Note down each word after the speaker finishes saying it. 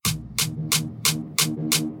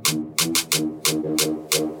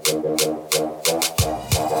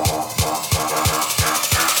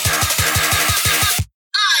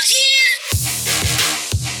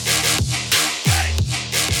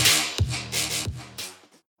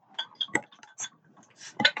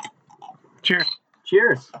Cheers.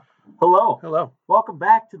 Cheers. Hello. Hello. Welcome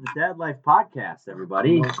back to the Dad Life Podcast,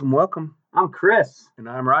 everybody. Welcome. I'm Chris. And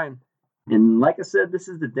I'm Ryan. And like I said, this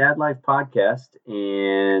is the Dad Life Podcast,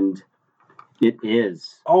 and it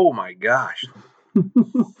is. Oh my gosh.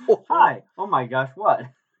 Hi. Oh my gosh, what?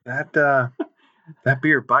 That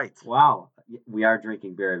beer bites. Wow. We are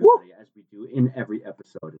drinking beer, everybody, as we do in every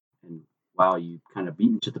episode. And wow, you kind of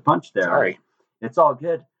beat me to the punch there. Sorry. It's all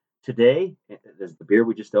good. Today, as the beer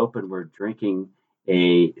we just opened, we're drinking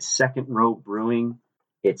a Second Row Brewing.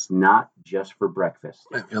 It's not just for breakfast.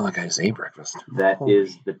 I feel like I just ate breakfast. That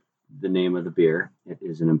is the name of the beer. It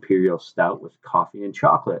is an imperial stout with coffee and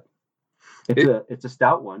chocolate. It's a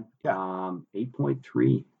stout one. Yeah.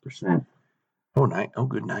 8.3%. Oh, nice. Oh,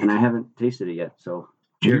 good night. And I haven't tasted it yet, so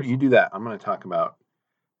cheers. You do that. I'm going to talk about.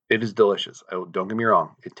 It is delicious. Don't get me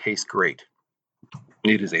wrong. It tastes great.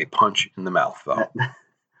 It is a punch in the mouth, though,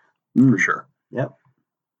 for sure. Yep.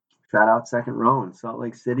 Shout out Second Row in Salt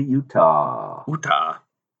Lake City, Utah.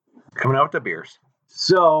 Coming out with the beers.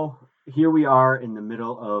 So here we are in the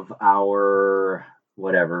middle of our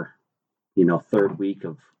third week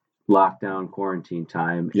of lockdown quarantine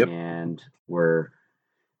time. Yep. And we're,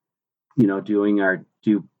 doing our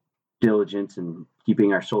due diligence and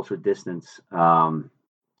keeping our social distance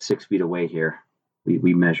 6 feet away here.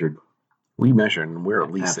 We measured. We measured, and we're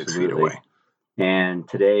at least 6 feet away. And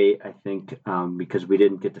today, I think, because we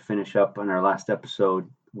didn't get to finish up on our last episode,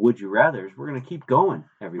 Would You Rathers, we're going to keep going,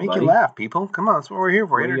 everybody. Make you laugh, people. Come on, that's what we're here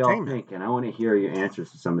for, what entertainment. Do y'all think? And I want to hear your answers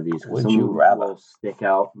to some of these. Would some you rather? will stick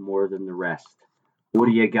out more than the rest. What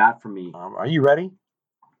do you got for me? Are you ready?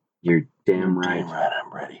 You're damn right. Damn right,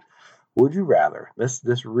 I'm ready. Would you rather?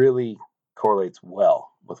 This really correlates well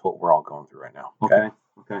with what we're all going through right now. Okay.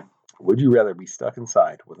 Would you rather be stuck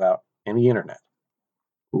inside without any internet,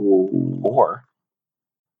 or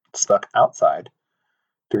stuck outside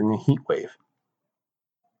during a heat wave?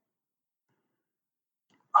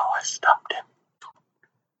 Oh, I stopped him.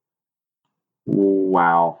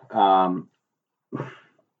 Wow.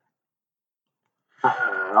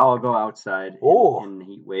 I'll go outside in the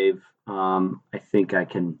heat wave. I think I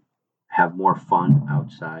can have more fun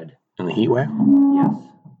outside. In the heat wave? Yes.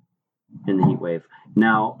 In the heat wave.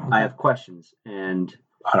 Now, I have questions, and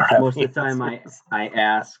most of the time I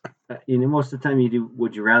ask, most of the time you do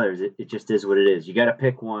Would You Rather, it just is what it is. You got to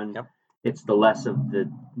pick one. Yep. It's the lesser of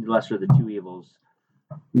the two evils.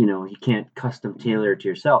 You can't custom tailor it to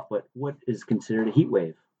yourself, but what is considered a heat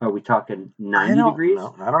wave? Are we talking 90 degrees?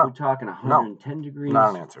 No, I don't know. Are we talking 110 degrees?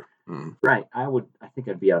 Not an answer. Mm. Right. I think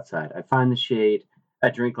I'd be outside. I'd find the shade.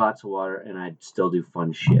 I'd drink lots of water, and I'd still do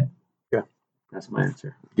fun shit. Yeah. That's my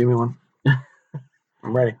answer. Give me one.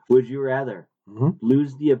 I'm ready. Would you rather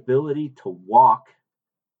lose the ability to walk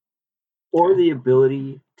or the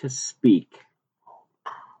ability to speak?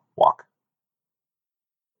 Walk.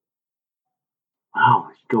 Wow.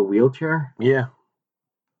 You go wheelchair? Yeah.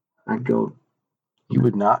 I'd go. You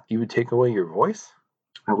would not? You would take away your voice?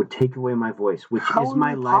 I would take away my voice, which How is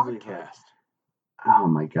my livelihood. Podcast? Oh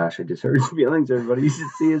my gosh, I just hurt his feelings, everybody. You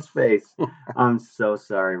should see his face. I'm so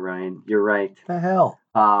sorry, Ryan. You're right. What the hell?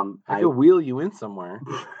 I could wheel you in somewhere,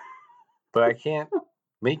 but I can't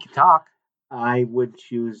make you talk. I would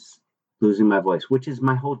choose losing my voice, which is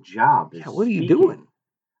my whole job. Yeah, what are you doing?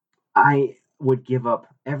 I would give up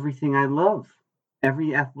everything I love.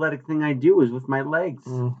 Every athletic thing I do is with my legs.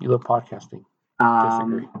 You love podcasting.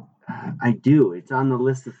 Disagree. I do. It's on the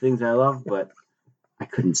list of things I love, but I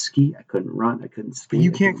couldn't ski. I couldn't run. I couldn't ski. But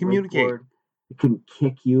you can't communicate. I couldn't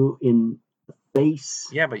kick you in the face.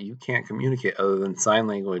 Yeah, but you can't communicate other than sign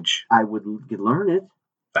language. I would learn it.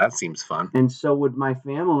 That seems fun. And so would my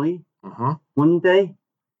family, wouldn't they?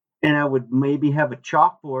 And I would maybe have a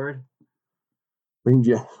chalkboard. Bring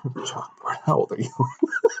you chalkboard. How old are you?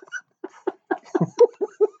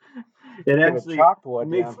 It actually a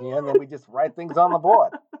chalkboard down here, and then we just write things on the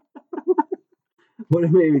board. What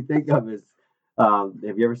it made me think of is,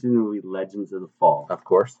 have you ever seen the movie Legends of the Fall? Of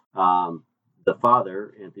course. The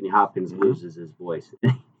father, Anthony Hopkins, loses his voice.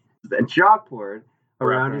 That chalkboard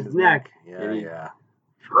around his neck. Yeah.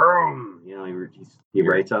 He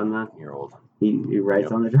writes on the. You're old. He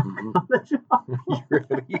writes on the chalk. You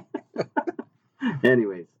ready?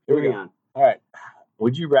 Anyways, moving on. All right.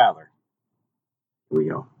 Would you rather? Here we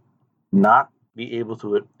go. Not be able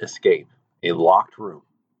to escape a locked room.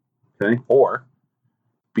 Okay. Or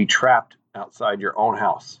be trapped outside your own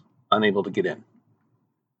house, unable to get in.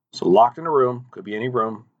 So locked in a room, could be any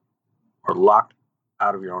room, or locked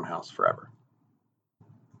out of your own house forever.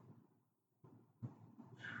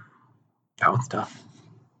 That one's tough.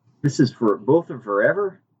 This is for both of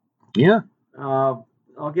forever? Yeah. I'll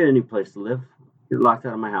get a new place to live. Get locked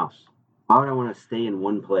out of my house. Why would I want to stay in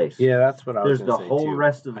one place? Yeah, that's what I was going going to say, There's the whole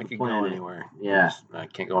rest of the the planet. I planet. could go anywhere. Yeah. I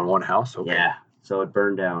can't go in one house? Okay. Yeah, so it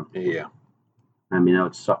burned down. Yeah. I mean, that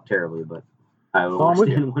would suck terribly, but I would want to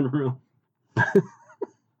stay in one room. All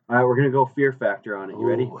right, we're going to go fear factor on it. You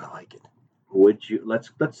ready? Oh, I like it. Would you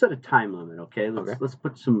let's set a time limit, okay? Let's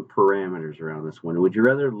put some parameters around this one. Would you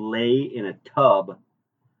rather lay in a tub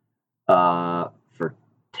for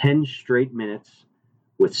 10 straight minutes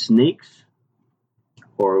with snakes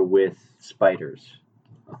or with spiders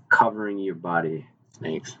covering your body?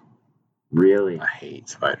 Snakes. Really? I hate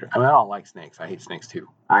spiders. I mean, I don't like snakes. I hate snakes too.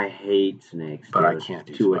 I hate snakes, but I can't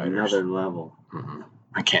do to spiders. Another level. Mm-mm.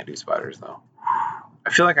 I can't do spiders though. I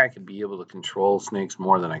feel like I could be able to control snakes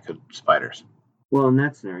more than I could spiders. Well, in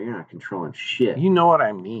that scenario, you're not controlling shit. You know what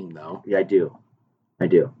I mean, though. Yeah, I do.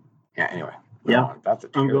 Yeah. Anyway. Yeah. That's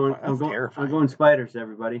terrifying. I'm going spiders,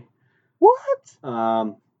 everybody.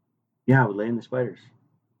 What? Yeah, I would lay in the spiders.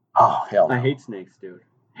 Oh hell no. I hate snakes, dude.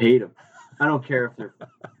 Hate them. I don't care if they're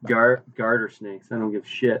garter snakes. I don't give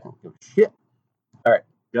shit. All right.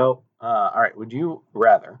 Go. All right. Would you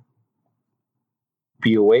rather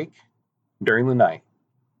be awake during the night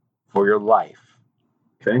for your life,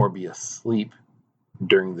 or be asleep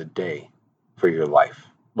during the day for your life?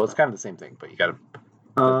 Well, it's kind of the same thing, but you got to.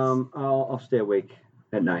 I'll stay awake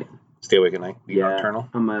at night. Stay awake at night. Be nocturnal.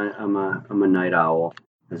 I'm a night owl,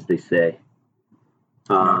 as they say.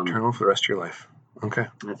 Nocturnal for the rest of your life. Okay.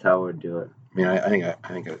 That's how I would do it. I mean, I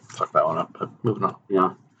think I fucked that one up, but moving on.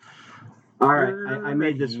 Yeah. All right. I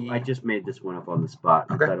made this. I just made this one up on the spot.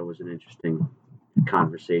 Okay. I thought it was an interesting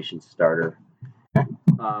conversation starter. Okay.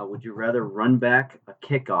 Would you rather run back a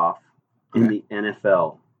kickoff in the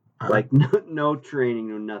NFL? Like no training,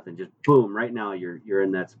 no nothing. Just boom, right now you're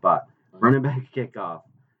in that spot. Running back a kickoff.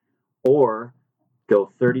 Or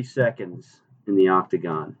go 30 seconds in the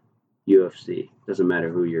octagon, UFC. Doesn't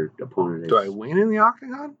matter who your opponent is. Do I win in the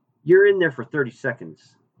octagon? You're in there for 30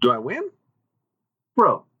 seconds. Do I win?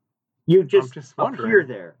 Bro, you just appear wondering.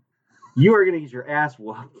 There. You are going to get your ass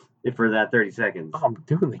whooped for that 30 seconds. Oh, I'm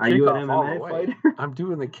doing the kickoff. Are you an MMA fighter? I'm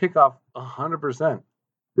doing the kickoff 100%.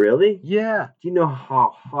 Really? Yeah. Do you know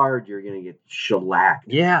how hard you're going to get shellacked?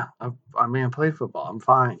 Yeah. I play football. I'm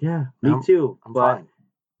fine. Yeah, me too. I'm fine.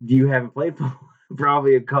 You haven't played for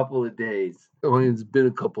probably a couple of days. I mean, it's been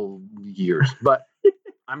a couple years, but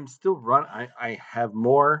I'm still running. I have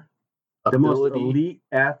more ability. The most elite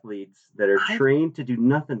athletes that are trained to do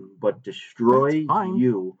nothing but destroy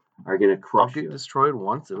you are going to crush you. I'll get destroyed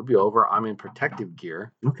once. It'll be over. I'm in protective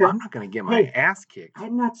gear. Okay. I'm not going to get my ass kicked.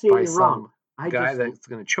 I'm not saying you're wrong. That's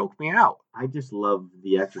going to choke me out. I just love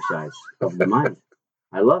the exercise of the mind.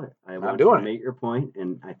 I love it. I want to make your point,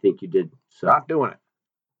 and I think you did. So not doing it.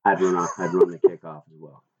 I'd run the kickoff as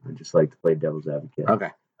well. I just like to play devil's advocate. Okay.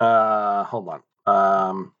 Hold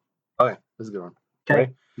on. Okay, this is a good one. Okay.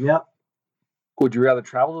 Ready? Yep. Would you rather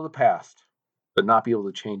travel to the past but not be able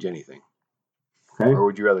to change anything? Okay. Or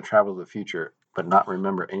would you rather travel to the future but not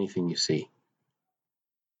remember anything you see?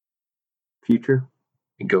 Future.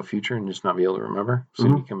 You go future and just not be able to remember? So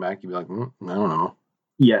when you come back, you'd be like, I don't know.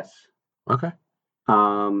 Yes. Okay.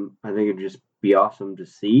 I think it'd just be awesome to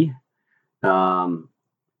see. I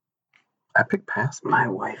picked past. My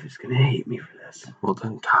wife is going to hate me for this. Well,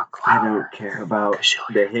 then talk louder. I don't care about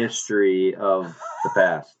the history of the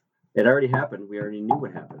past. It already happened. We already knew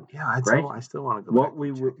what happened. Yeah, I still want to go back.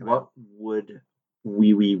 What would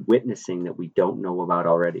we be witnessing that we don't know about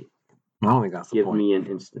already? I don't think that's the point. Give me an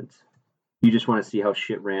instance. You just want to see how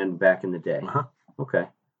shit ran back in the day. Uh-huh. Okay.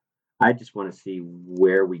 I just want to see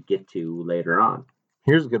where we get to later on.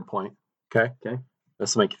 Here's a good point. Okay.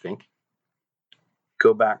 This will make you think.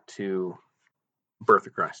 Go back to birth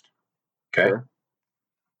of Christ. Okay. Sure.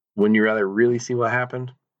 Wouldn't you rather really see what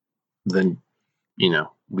happened than,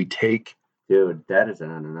 we take. Dude, that is on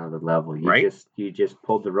another level. You just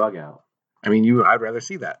pulled the rug out. I mean, I'd rather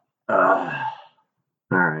see that. All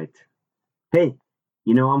right. Hey,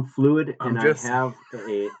 I'm fluid and I have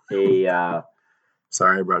a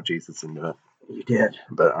Sorry, I brought Jesus into it. You did.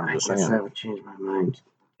 But I'm just saying. I would change my mind.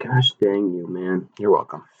 Gosh dang you, man. You're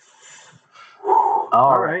welcome.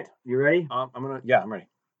 All right. You ready? I'm ready.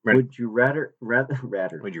 Would you rather? Would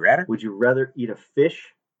you rather? Would you rather eat a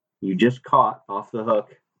fish you just caught off the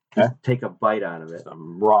hook, just take a bite out of it,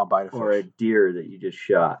 some raw bite of fish, or a deer that you just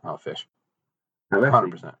shot? Oh, fish. I've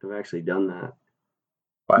actually done that.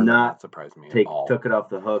 Not surprised me at all. Took it off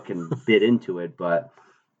the hook and bit into it, but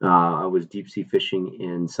I was deep sea fishing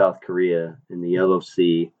in South Korea in the Yellow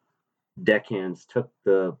Sea. Deckhands took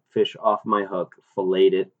the fish off my hook,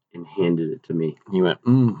 filleted it, and handed it to me. You went,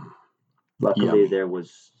 Luckily, yummy. There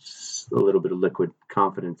was a little bit of liquid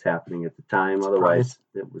confidence happening at the time. Otherwise,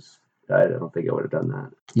 it was died, I don't think I would have done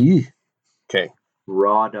that. Yeah. Okay.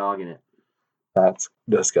 Raw dogging it. That's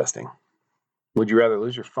disgusting. Would you rather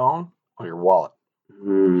lose your phone or your wallet?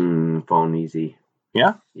 Phone easy.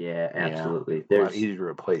 Yeah? Yeah, absolutely. Yeah. There's easy to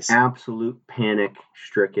replace. Absolute panic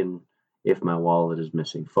stricken if my wallet is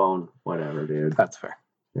missing. Phone, whatever, dude. That's fair.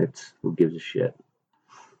 It's who gives a shit.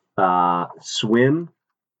 Swim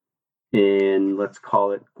in, let's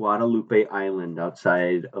call it Guadalupe Island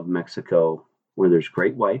outside of Mexico, where there's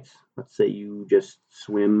great whites. Let's say you just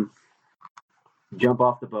swim, jump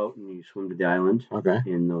off the boat and you swim to the island. Okay.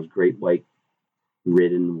 In those great white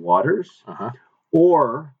ridden waters. Uh-huh.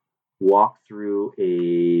 Or walk through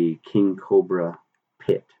a king cobra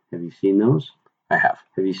pit. Have you seen those? I have.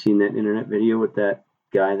 Have you seen that internet video with that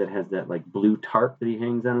guy that has that like blue tarp that he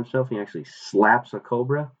hangs on himself? He actually slaps a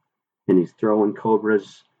cobra and he's throwing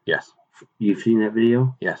cobras. Yes. You've seen that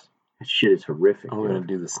video? Yes. That shit is horrific. I'm going to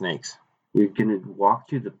do the snakes. You're going to walk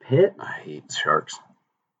through the pit? I hate sharks.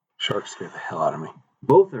 Sharks scare the hell out of me.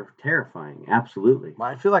 Both are terrifying, absolutely.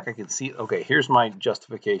 I feel like I can see. Okay, here's my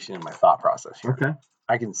justification and my thought process here. Okay.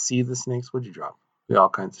 I can see the snakes. What'd you drop? All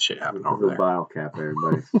kinds of shit happening over there. Bottle cap,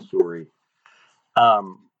 everybody. Sorry.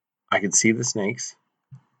 I can see the snakes.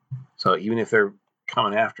 So even if they're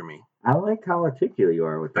coming after me, I like how articulate you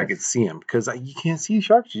are with this. I can see them because you can't see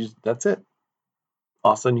sharks. That's it.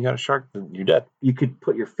 All of a sudden, you got a shark, you're dead. You could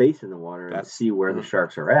put your face in the water and see where the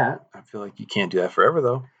sharks are at. I feel like you can't do that forever,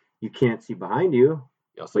 though. You can't see behind you.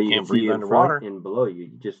 You also can't breathe underwater. And below you.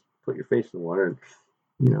 You just put your face in the water and,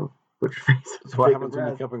 put your face. So what happens when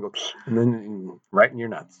you come up and go, and then right in your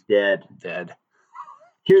nuts? Dead.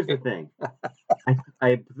 Here's the thing.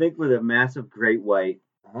 I think with a massive great white,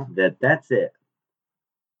 that's it.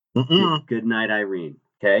 Good night, Irene.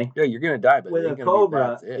 Okay? Yeah, you're going to die. But with a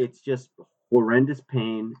cobra, it's just horrendous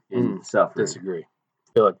pain and suffering. Disagree.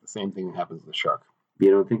 I feel like the same thing happens to the shark.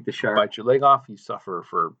 You don't think the shark... Bite your leg off, you suffer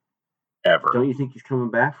forever. Don't you think he's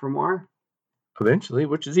coming back for more? Eventually,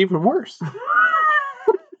 which is even worse.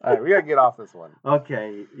 All right, we got to get off this one.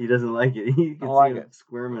 Okay, he doesn't like it. You can see him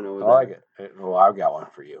squirming over there. I like it. Well, I've got one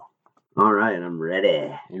for you. All right, I'm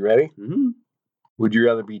ready. You ready? Mm-hmm. Would you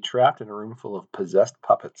rather be trapped in a room full of possessed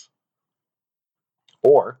puppets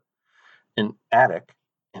or an attic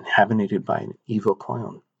inhabited by an evil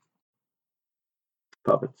clown?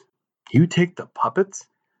 Puppets. You take the puppets?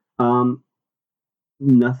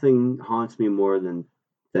 Nothing haunts me more than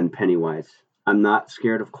Pennywise. I'm not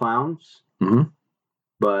scared of clowns,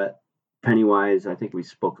 but Pennywise, I think we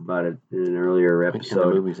spoke about it in an earlier episode. In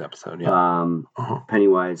the movies episode, yeah.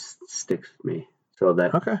 Pennywise sticks with me. So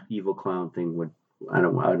that evil clown thing I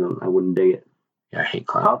wouldn't dig it. Yeah, I hate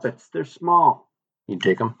clowns. Puppets, they're small. You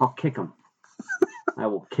take them? I'll kick them. I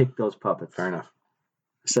will kick those puppets. Fair enough.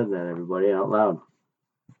 I said that, everybody, out loud.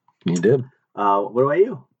 You did. What about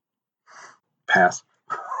you? Pass.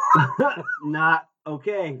 Not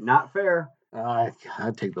okay. Not fair.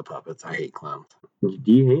 I'd take the puppets. I hate clowns. Do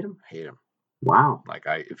you hate them? I hate them. Wow. Like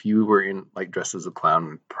if you were dressed as a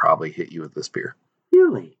clown, I'd probably hit you with a spear.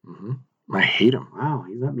 Really? Mm-hmm. I hate them. Wow.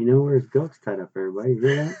 You let me know where his goat's tied up, everybody. You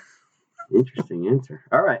hear that? Interesting answer.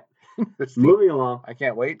 All right. Moving along. I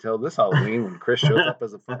can't wait till this Halloween when Chris shows up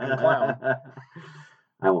as a fucking clown.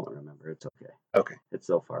 I won't remember. It's okay. Okay. It's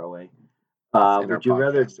so far away. Would you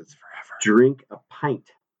rather drink a pint?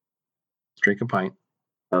 Drink a pint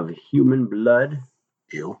of human blood?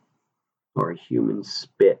 Ew. Or human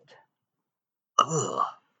spit? Ugh.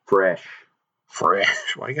 Fresh. Why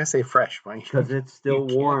you gotta say fresh? Because it's still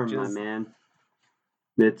warm, my man.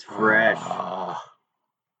 It's fresh.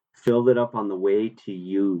 Filled it up on the way to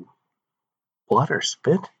you. Blood or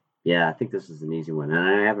spit? Yeah, I think this is an easy one. And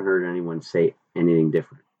I haven't heard anyone say anything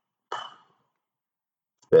different.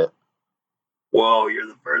 Spit. Whoa, you're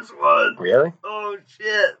the first one. Really? Oh,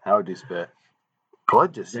 shit. How would you spit?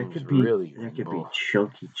 Blood just seems really... There could be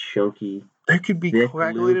chunky. There could be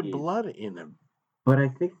coagulated blood in them. But I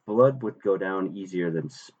think blood would go down easier than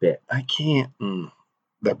spit. I can't.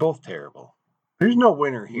 They're both terrible. There's no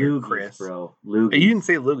winner here, loogies, Chris. Bro. Loogies. You didn't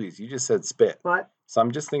say loogies. You just said spit. But so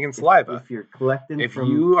I'm just thinking saliva. If you're collecting If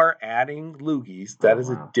you are adding loogies, that is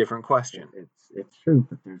a different question. It's true,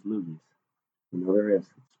 but there's loogies. You know there is.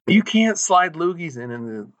 You can't slide loogies in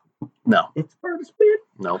the... No. It's part of spit.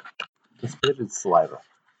 Nope. The spit is saliva.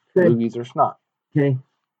 Okay. Loogies are snot. Okay.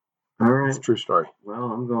 All right. It's a true story.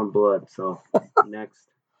 Well, I'm going blood, so next.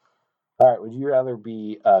 All right. Would you rather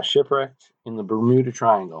be shipwrecked in the Bermuda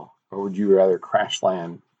Triangle, or would you rather crash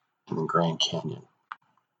land in the Grand Canyon?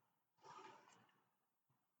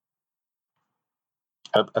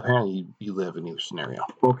 Apparently, you live in either scenario.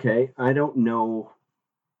 Okay. I don't know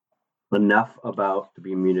enough about the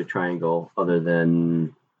Bermuda Triangle other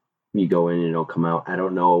than You go in and it'll come out. I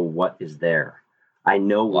don't know what is there. I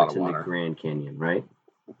know what's in the water. Grand Canyon, right?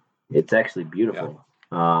 It's actually beautiful.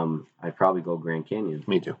 Yeah. I'd probably go Grand Canyon.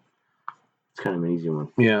 Me too. It's kind of an easy one.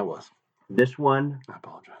 Yeah, it was. This one I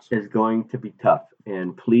apologize. is going to be tough,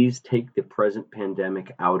 and please take the present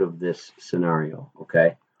pandemic out of this scenario,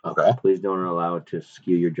 okay? Okay. Please don't allow it to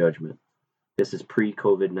skew your judgment. This is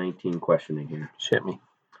pre-COVID-19 questioning here. Shit me.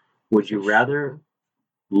 Would you rather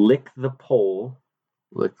lick the pole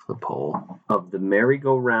of the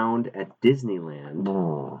merry-go-round at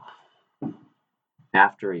Disneyland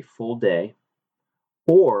after a full day,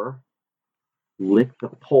 or lick the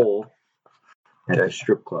pole at a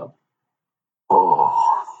strip club?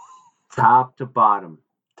 Oh. Top to bottom.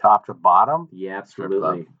 Top to bottom? Yeah,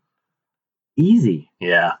 absolutely. Easy.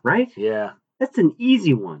 Yeah. Right? Yeah. That's an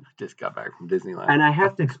easy one. Just got back from Disneyland. And I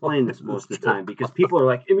have to explain this most of the time because people are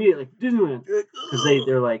like, immediately, like, Disneyland. Because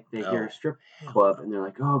they're like, they hear a strip club and they're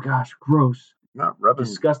like, oh gosh, gross. Not rubbing.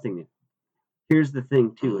 Disgusting. Here's the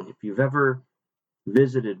thing, too. If you've ever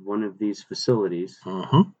visited one of these facilities,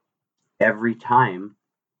 every time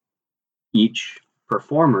each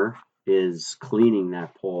performer is cleaning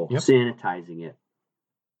that pole, sanitizing it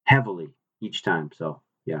heavily each time. So,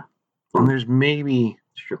 yeah. And there's maybe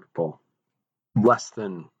strip pole. Less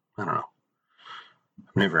than, I don't know.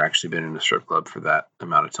 I've never actually been in a strip club for that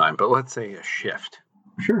amount of time, but let's say a shift.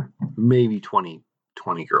 Sure. Maybe 20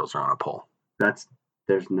 girls are on a pole.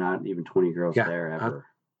 There's not even 20 girls there ever.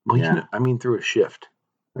 Through a shift.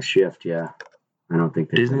 A shift, yeah. I don't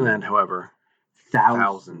think Disneyland, however,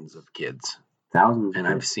 thousands of kids. Thousands. And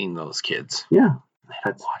I've seen those kids. Yeah.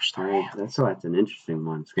 That's an interesting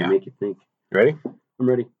one. It's going to make you think. You ready? I'm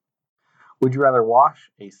ready. Would you rather wash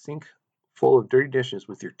a sink full of dirty dishes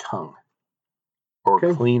with your tongue or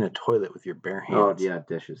clean a toilet with your bare hands? Oh, yeah,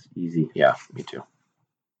 dishes. Easy. Yeah, me too.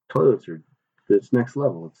 Toilets are it's next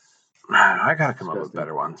level. I got to come up with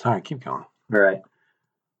better ones. All right, keep going. All right.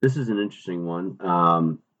 This is an interesting one.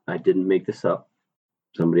 I didn't make this up.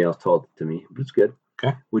 Somebody else told it to me, but it's good.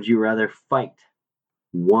 Okay. Would you rather fight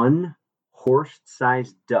one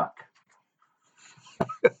horse-sized duck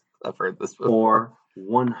I've heard this before. or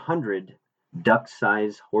 100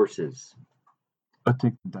 duck-sized horses? I'll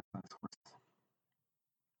take the duck-sized horses.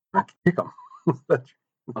 I can kick them.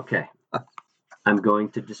 Okay. I'm going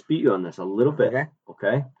to dispute you on this a little bit.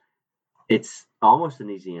 Okay. It's almost an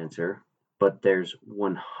easy answer, but there's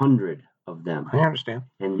 100 of them. I understand.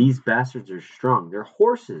 And these bastards are strong. They're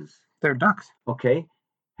horses. They're ducks. Okay.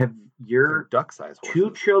 Have your duck-sized horses.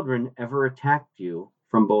 2 children ever attacked you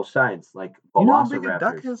from both sides, like velociraptors? You know how big a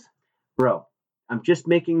duck is? Bro, I'm just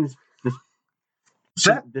making this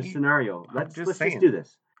scenario. Let's just do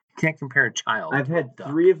this. You can't compare a child. I've had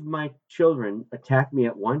 3 of my children attack me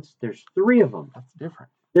at once. There's 3 of them. That's different.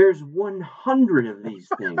 There's 100 of these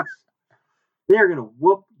things. They're going to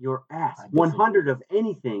whoop your ass. 100 of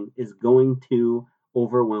anything is going to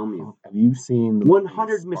overwhelm you. Have you seen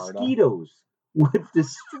 100 mosquitoes would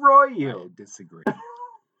destroy you. I disagree.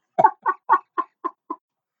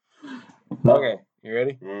 Okay, you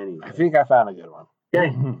ready? Anyway. I think I found a good one.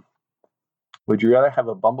 Okay. Would you rather have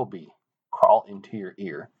a bumblebee crawl into your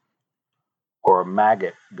ear or a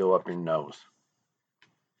maggot go up your nose?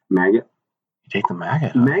 Maggot. You take the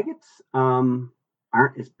maggot. Maggots aren't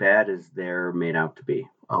as bad as they're made out to be.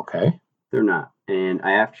 Okay. They're not. And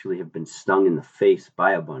I actually have been stung in the face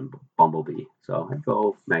by a bumblebee. So I'd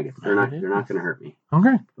go maggots. They're not going to hurt me.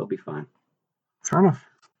 Okay. They'll be fine. Fair enough.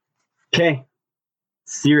 Okay.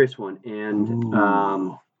 Serious one. And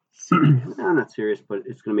I'm not serious, but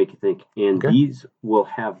it's going to make you think. And these will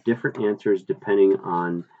have different answers depending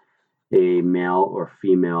on a male or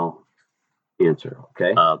female answer.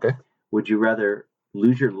 Okay. Okay. Would you rather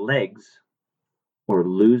lose your legs or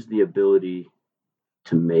lose the ability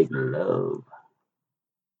to make love?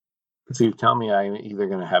 So you tell me I'm either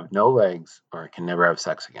going to have no legs or I can never have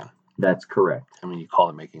sex again. That's correct. I mean, you call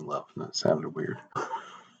it making love. And that sounded weird.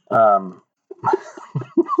 I'm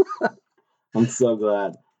so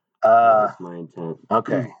glad. That's my intent.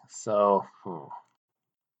 Okay, so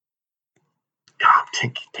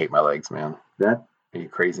take my legs, man. Are you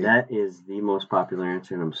crazy? That is the most popular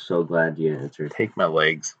answer, and I'm so glad you answered. Take my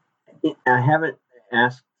legs. I haven't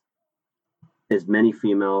asked as many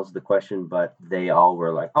females the question, but they all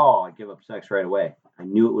were like, "Oh, I give up sex right away." I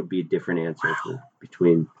knew it would be a different answer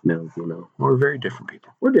between male and female. We're very different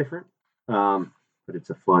people. We're different, but it's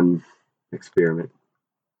a fun experiment.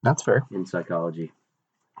 That's fair. In psychology.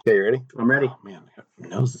 Okay, you ready? I'm ready. Oh, man, my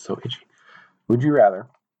nose is so itchy. Would you rather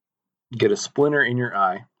get a splinter in your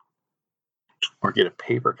eye or get a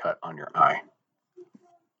paper cut on your eye?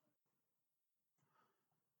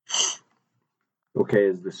 Okay,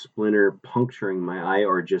 is the splinter puncturing my eye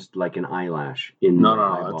or just like an eyelash in my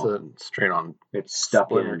eyeball? No, it's a straight on. It's stuck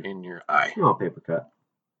splinter in your eye. Oh, paper cut.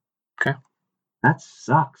 Okay. That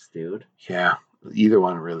sucks, dude. Yeah, either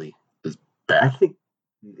one really is bad. I think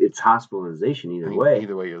it's hospitalization either way.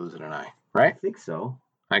 Either way, you're losing an eye, right? I think so.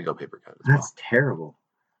 I go paper cut as That's terrible.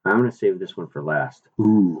 I'm going to save this one for last.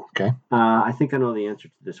 Ooh, okay. I think I know the answer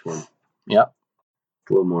to this one. Yep.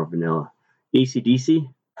 A little more vanilla.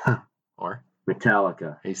 AC/DC or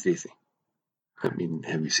Metallica. AC/DC. I mean,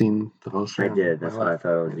 have you seen the poster? I did. That's why I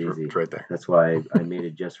thought it was easy. It's right there. That's why I made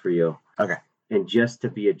it just for you. Okay. And just to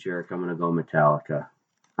be a jerk, I'm going to go Metallica.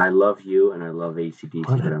 I love you and I love AC/DC,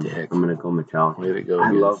 but I'm going to go Metallica. Way to go.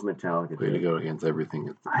 I love Metallica. Way to go against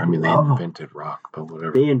everything. I mean, they invented rock, but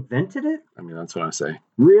whatever. They invented it? I mean, that's what I say.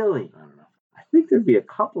 Really? I don't know. I think there'd be a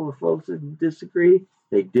couple of folks that disagree.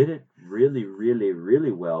 They did it really, really,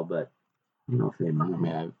 really well, but I don't know if they moved.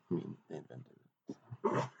 I mean, they invented it.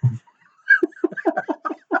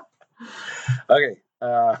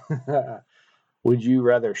 Okay. Would you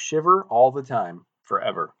rather shiver all the time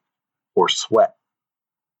forever or sweat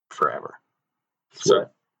forever? Sweat. So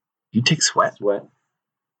you take sweat? Sweat.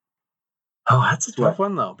 Oh, that's a tough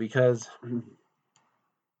one, though, because I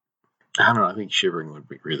don't know. I think shivering would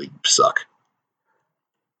really suck.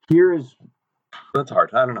 That's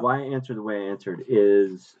hard. I don't know. Why I answered the way I answered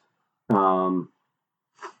is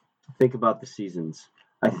think about the seasons.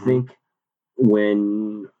 I think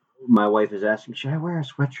when my wife is asking, should I wear a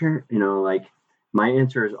sweatshirt? Like my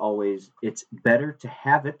answer is always, it's better to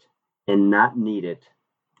have it and not need it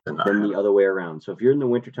than the other way around. So if you're in the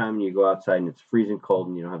wintertime and you go outside and it's freezing cold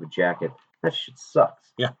and you don't have a jacket, that shit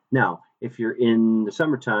sucks. Yeah. Now, if you're in the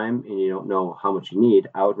summertime and you don't know how much you need,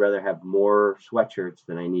 I would rather have more sweatshirts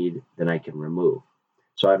than I can remove.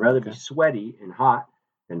 So I'd rather be sweaty and hot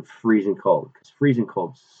than freezing cold, because freezing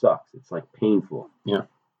cold sucks. It's like painful. Yeah.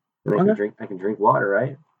 And I can drink water,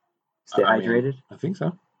 right? Stay hydrated. I think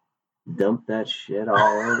so. Dump that shit all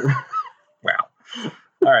over. Wow.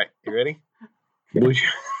 All right, you ready?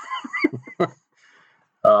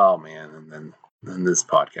 Oh man, and then this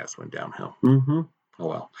podcast went downhill. Mm-hmm. Oh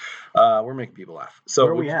well. We're making people laugh. So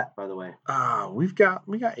where are we at, by the way? We got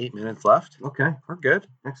 8 minutes left. Okay. We're good.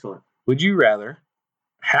 Excellent. Would you rather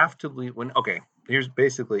have to leave here's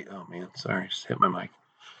basically, oh man, sorry, just hit my mic.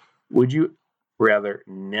 Would you rather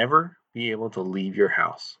never be able to leave your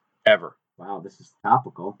house ever? Wow, this is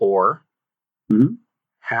topical. Or you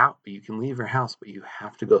can leave your house, but you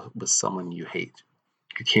have to go with someone you hate.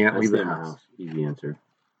 You can't leave the house. Easy answer.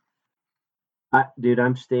 Dude,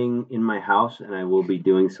 I'm staying in my house and I will be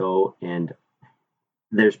doing so. And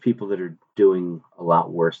there's people that are doing a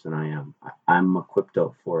lot worse than I am. I'm equipped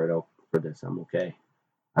up for this. I'm okay.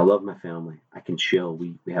 I love my family. I can chill.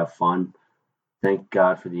 We have fun. Thank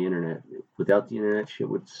God for the internet. Without the internet, shit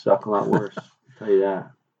would suck a lot worse. I'll tell you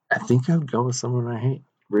that. I think I would go with someone I hate.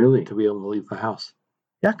 Really? To be able to leave the house.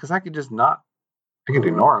 Yeah, because I could just I could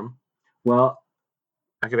ignore them. Well,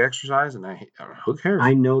 I could exercise and who cares?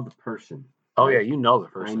 I know the person. Oh yeah, you know the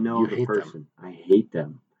person. I know the person. I hate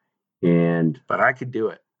them. But I could do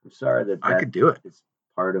it. I'm sorry that I could do it. It's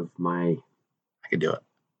part of my I could do it.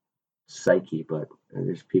 Psyche, but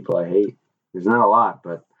there's people I hate. There's not a lot,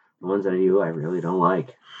 but the ones that I really don't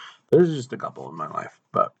like. There's just a couple in my life,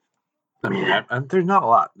 but I mean, there's not a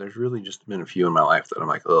lot. There's really just been a few in my life that I'm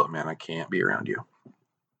like, oh man, I can't be around you.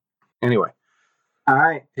 Anyway. All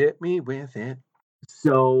right. Hit me with it.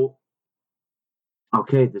 So,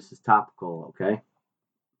 okay, this is topical, okay?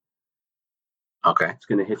 Okay. It's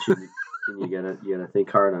going to hit you, and you gotta think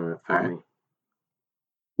hard on it for me.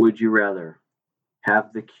 Would you rather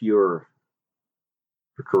have the cure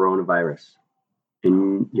for coronavirus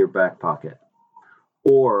in your back pocket,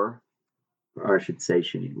 or I should say,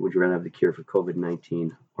 would you rather have the cure for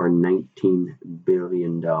COVID-19 or $19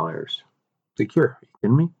 billion? The cure? Are you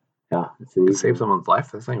kidding me? Yeah, it's an easy save someone's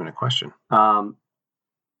life. That's not even a question.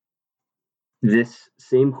 This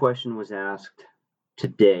same question was asked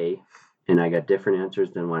today, and I got different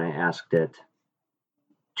answers than when I asked it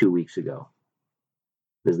 2 weeks ago.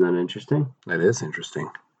 Isn't that interesting? That is interesting.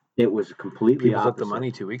 It was completely People took the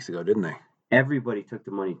money 2 weeks ago, didn't they? Everybody took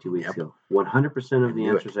the money 2 weeks ago. 100% of the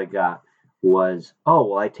answers I got was, oh,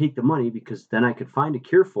 well, I take the money because then I could find a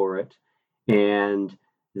cure for it and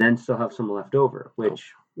then still have some left over,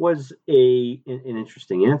 which was an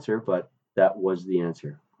interesting answer, but that was the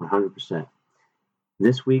answer, 100%.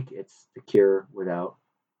 This week, it's the cure without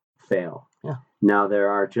fail. Yeah. Now, there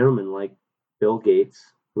are gentlemen like Bill Gates,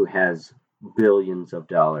 who has billions of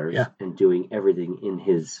dollars and doing everything in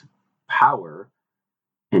his power.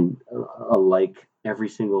 And like every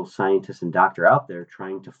single scientist and doctor out there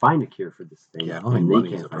trying to find a cure for this thing. Yeah, I don't think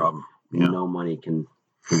money is a problem. No money can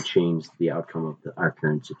change the outcome of our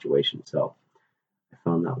current situation. So I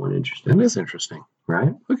found that one interesting. It is interesting.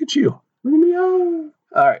 Right? Look at you. Look at me. Oh.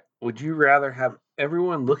 All right. Would you rather have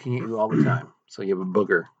everyone looking at you all the time? So you have a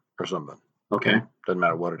booger or something. Okay. Doesn't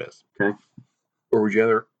matter what it is. Okay. Or would you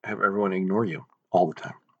rather have everyone ignore you all the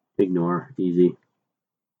time? Ignore. Easy.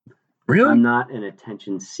 Really? I'm not an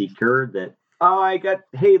attention seeker that,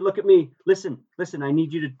 hey, look at me. Listen, I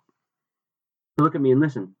need you to look at me and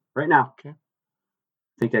listen right now. Okay.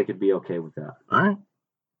 I think I could be okay with that. All right.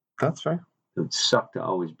 That's fair. It would suck to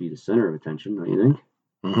always be the center of attention, don't you think?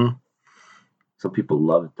 Mm-hmm. Some people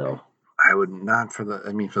love it, though. I would not for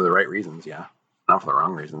the right reasons, yeah. Not for the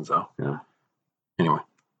wrong reasons, though. Yeah. Anyway,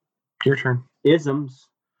 your turn. Isms.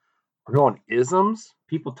 We're going isms?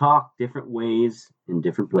 People talk different ways in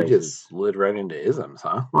different places. We just slid right into isms,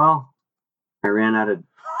 huh? Well, I ran out of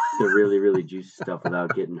the really, really juicy stuff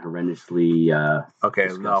without getting horrendously okay,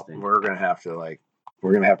 disgusting. No, we're gonna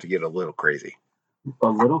have to get a little crazy. A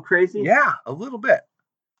little crazy? Yeah, a little bit.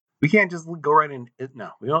 We can't just go right in.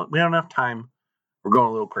 No, we don't have enough time. We're going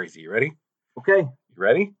a little crazy. You ready? Okay. You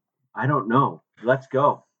ready? I don't know. Let's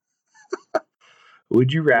go.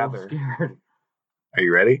 Would you rather? I'm scared. Are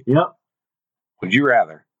you ready? Yep. Would you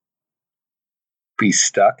rather be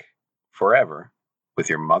stuck forever with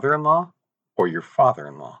your mother-in-law or your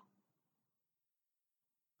father-in-law?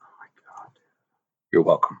 Oh my God. You're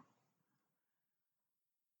welcome.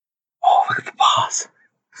 Oh, look at the pause.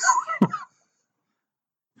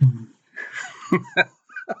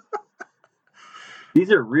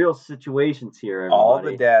 These are real situations here, everybody. All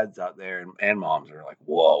the dads out there and moms are like,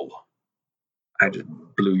 whoa, I just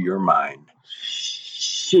blew your mind.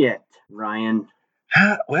 Shit, Ryan.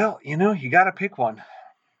 Well, you got to pick one.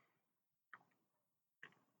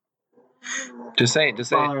 Just say it.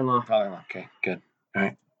 Father-in-law. Father-in-law. Okay, good. All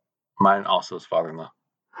right. Mine also is father-in-law.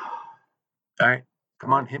 All right.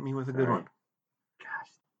 Come on, hit me with a good one. Gosh.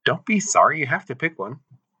 Don't be sorry. You have to pick one.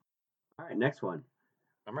 All right, next one.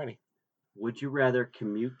 I'm ready. Would you rather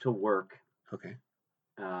commute to work? Okay.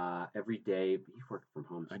 Every day. You work from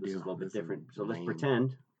home, so this is a little bit different. So let's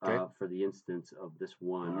pretend, for the instance of this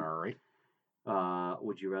one. All right.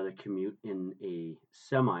 Would you rather commute in a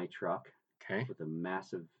semi truck? Okay. With a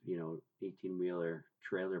massive, 18-wheeler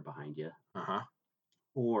trailer behind you. Uh-huh.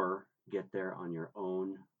 Or get there on your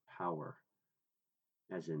own power,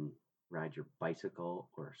 as in ride your bicycle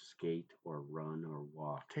or skate or run or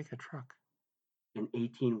walk. Take a truck. An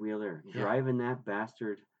 18-wheeler, driving that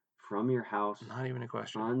bastard from your house. Not even a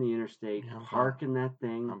question. On the interstate, parking that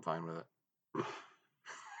thing. I'm fine with it.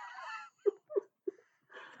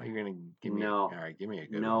 You're gonna give me all right, give me a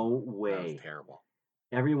good one. No way. That was terrible.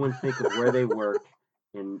 Everyone think of where they work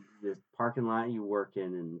and the parking lot you work in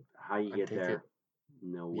and how you get there.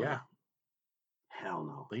 No way. Yeah. Hell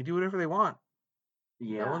no. They do whatever they want.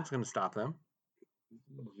 Yeah. No one's gonna stop them.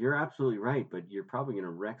 You're absolutely right, but you're probably gonna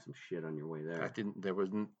wreck some shit on your way there.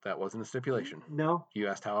 That wasn't a stipulation. No. You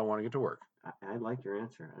asked how I want to get to work. I like your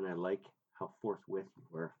answer, and I like how forthwith you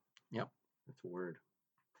were. Yep. That's a word.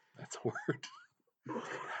 That's a word.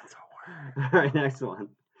 That's a word. All right, next one.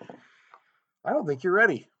 I don't think you're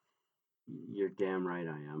ready. You're damn right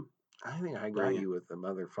I am. I think I got you with the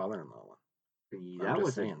father-in-law one.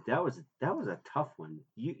 That was a tough one.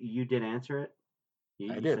 You did answer it?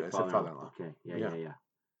 I did. I said father-in-law. Okay. Yeah.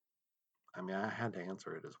 I mean, I had to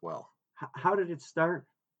answer it as well. How did it start?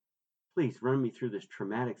 Please run me through this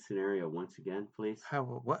traumatic scenario once again, please. How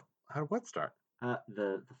did what start?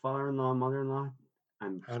 The father-in-law, mother-in-law.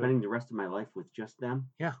 I'm spending the rest of my life with just them.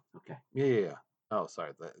 Yeah. Okay. Yeah. Oh,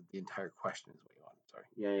 sorry. The entire question is what you wanted. Sorry.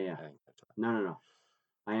 Yeah. I didn't catch that. No.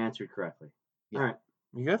 I answered correctly. Yeah. All right.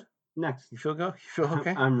 You good? Next. You feel go? You feel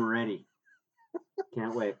okay? I'm ready.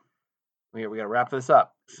 Can't wait. We got to wrap this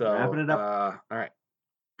up. So wrapping it up. All right.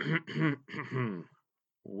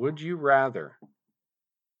 Would you rather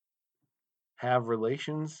have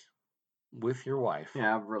relations with your wife?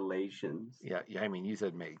 Have relations. Yeah. I mean, you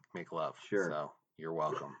said make love. Sure. So you're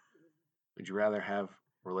welcome. Would you rather have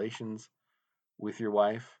relations with your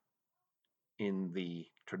wife in the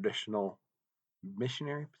traditional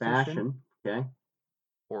missionary position? Fashion, okay.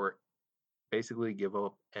 Or basically give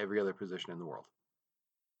up every other position in the world?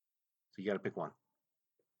 So you got to pick one.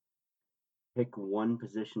 Pick one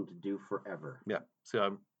position to do forever. Yeah.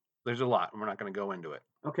 So there's a lot. We're not going to go into it.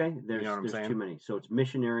 Okay. There's too many. So it's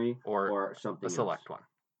missionary or something else. A select one.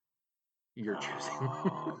 You're choosing.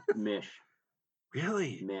 Mish.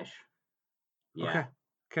 Really? Mish. Yeah.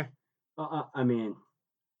 Okay. I mean,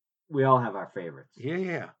 we all have our favorites.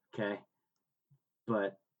 Yeah. Okay.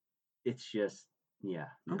 But it's just, yeah.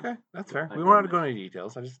 No. Okay, that's fair. We won't have to go into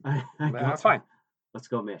details. That's fine. Let's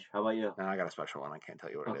go, Mish. How about you? No, I got a special one. I can't tell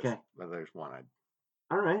you what it is. But there's one.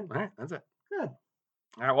 All right. That's it. Good.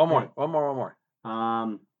 All right, one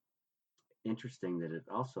more. Interesting that it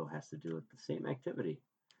also has to do with the same activity.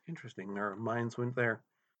 Interesting. Our minds went there.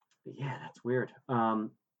 Yeah, that's weird.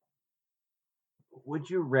 Would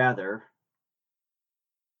you rather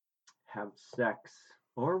have sex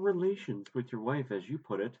or relations with your wife, as you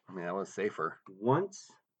put it? I mean, that was safer.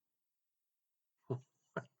 Once.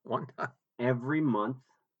 One time. Every month.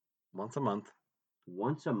 Once a month.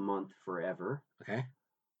 Once a month forever. Okay.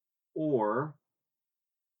 Or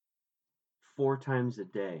 4 times a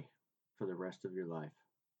day for the rest of your life.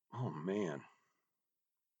 Oh, man.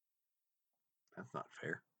 That's not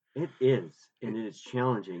fair. It is, and it is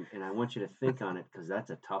challenging, and I want you to think on it because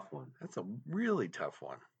that's a tough one. That's a really tough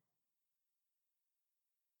one.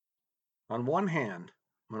 On one hand,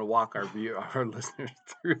 I'm going to walk our listeners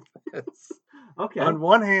through this. Okay. On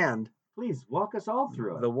one hand, please walk us all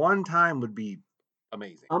through it. The one time would be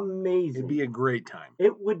amazing. Amazing. It'd be a great time.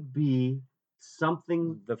 It would be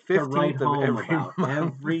something the 15th to of every about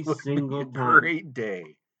month every single be a time. Great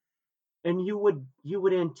day. And you would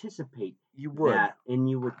anticipate that, and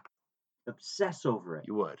you would obsess over it.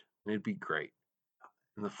 You would. And it'd be great.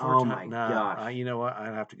 And the my gosh. You know what?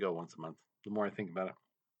 I'd have to go once a month. The more I think about it,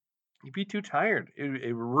 you'd be too tired.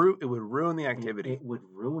 It would ruin the activity. It would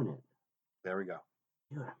ruin it. There we go.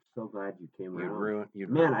 Dude, I'm so glad you came around.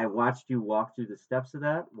 Man, I watched you walk through the steps of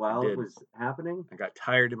that while it was happening. I got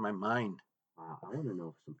tired in my mind. Wow, I want to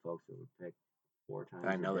know some folks that would pick 4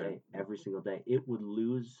 times a day, every single day. It would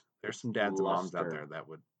lose. There's some dads and moms out there that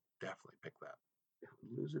would definitely pick that. It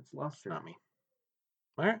would lose its luster. It's not me.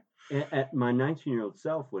 All right. My 19-year-old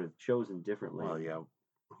self would have chosen differently. Well, yeah.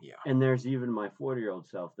 And there's even my 40-year-old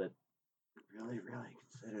self that really, really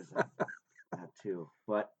considers that too.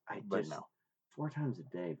 But no. 4 times a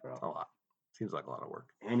day, bro. That's a lot. Seems like a lot of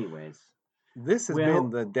work. Anyways. This has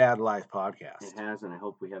been the Dad Life Podcast. It has, and I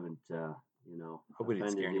hope we haven't, hope we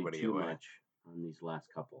didn't scare anybody too away much on these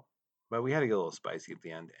last couple. But we had to get a little spicy at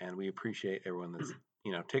the end, and we appreciate everyone that's,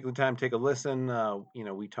 taking the time, take a listen.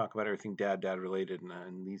 We talk about everything dad related,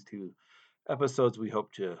 and these 2 episodes, we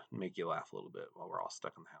hope to make you laugh a little bit while we're all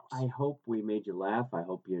stuck in the house. I hope we made you laugh. I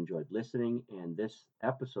hope you enjoyed listening. And this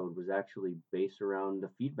episode was actually based around the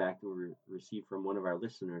feedback that we received from one of our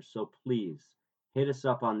listeners. So please hit us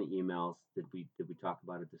up on the emails. Did we talk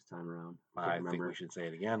about it this time around? I think we should say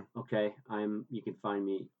it again. Okay. You can find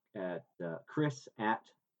me at Chris at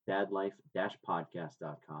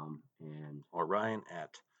dadlife-podcast.com or Ryan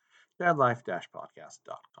at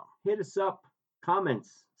dadlife-podcast.com. Hit us up.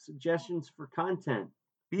 Comments, suggestions for content.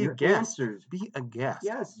 Be a guest. Answers. Be a guest.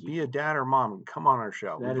 Yes. Be a dad or mom. Come on our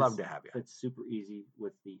show. We'd love to have you. It's super easy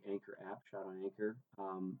with the Anchor app. Shout on Anchor.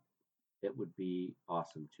 It would be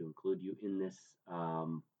awesome to include you in this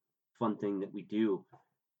fun thing that we do.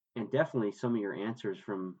 And definitely some of your answers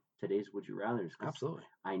from today's Would You Rathers. Absolutely.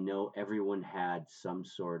 I know everyone had some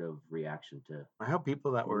sort of reaction to. I hope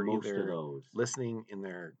people that were most either of those listening in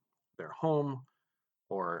their home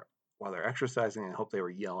or while they're exercising, I hope they were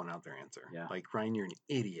yelling out their answer. Yeah. Like, Ryan, you're an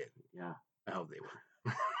idiot. Yeah. I hope they were.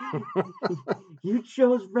 You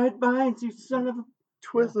chose red vines, you son of a...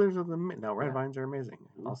 Twizzlers of the... No, red vines are amazing.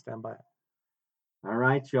 I'll stand by it. All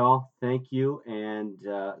right, y'all. Thank you. And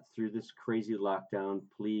through this crazy lockdown,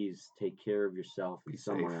 please take care of yourself and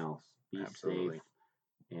someone else. Be safe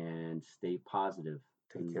and stay positive.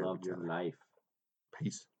 And love your life.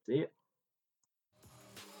 Peace. See ya.